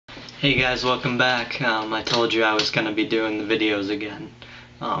Hey guys, welcome back. I told you I was going to be doing the videos again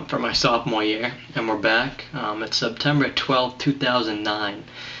for my sophomore year, and we're back. It's September 12th, 2009,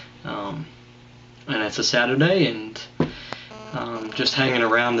 and it's a Saturday, and just hanging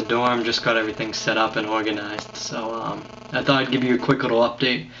around the dorm, just got everything set up and organized. So I thought I'd give you a quick little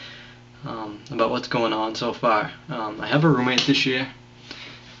update about what's going on so far. I have a roommate this year,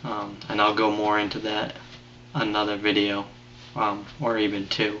 and I'll go more into that another video. Or even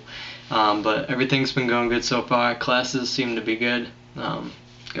two. But everything's been going good so far. Classes seem to be good.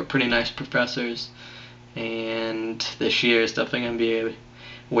 Got pretty nice professors, and this year is definitely going to be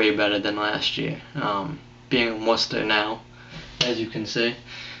way better than last year. Being in Worcester now, as you can see,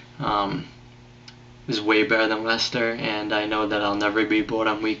 is way better than Leicester, and I know that I'll never be bored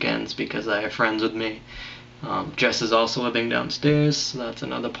on weekends because I have friends with me. Jess is also living downstairs, so that's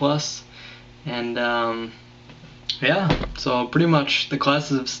another plus. And yeah, so pretty much the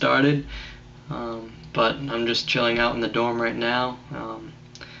classes have started, but I'm just chilling out in the dorm right now,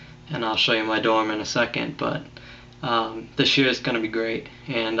 and I'll show you my dorm in a second. But this year is going to be great,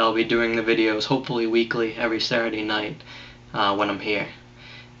 and I'll be doing the videos hopefully weekly every Saturday night when I'm here.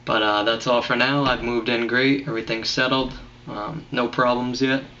 But that's all for now. I've moved in great, everything's settled, no problems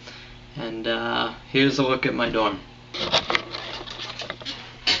yet, and here's a look at my dorm.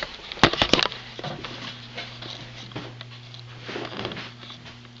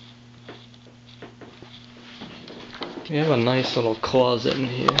 We have a nice little closet in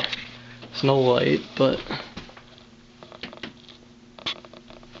here. There's no light, but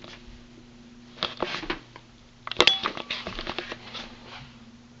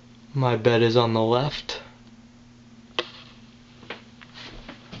my bed is on the left.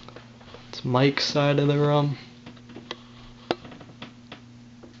 It's Mike's side of the room.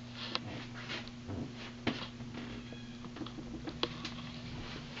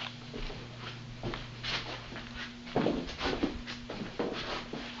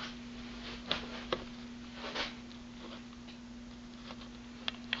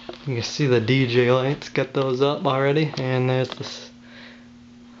 You can see the DJ lights, got those up already, and there's this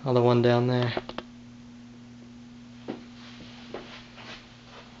other one down there.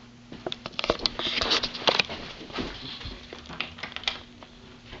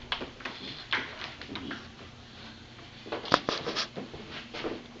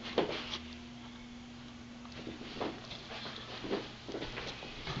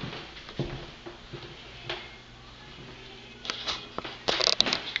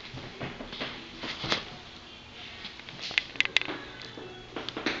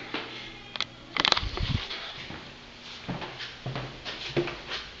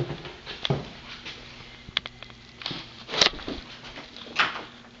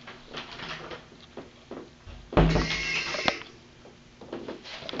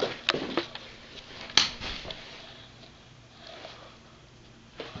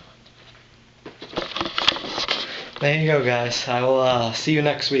 There you go, guys. I will see you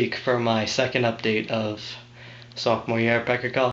next week for my second update of sophomore year at Becker College.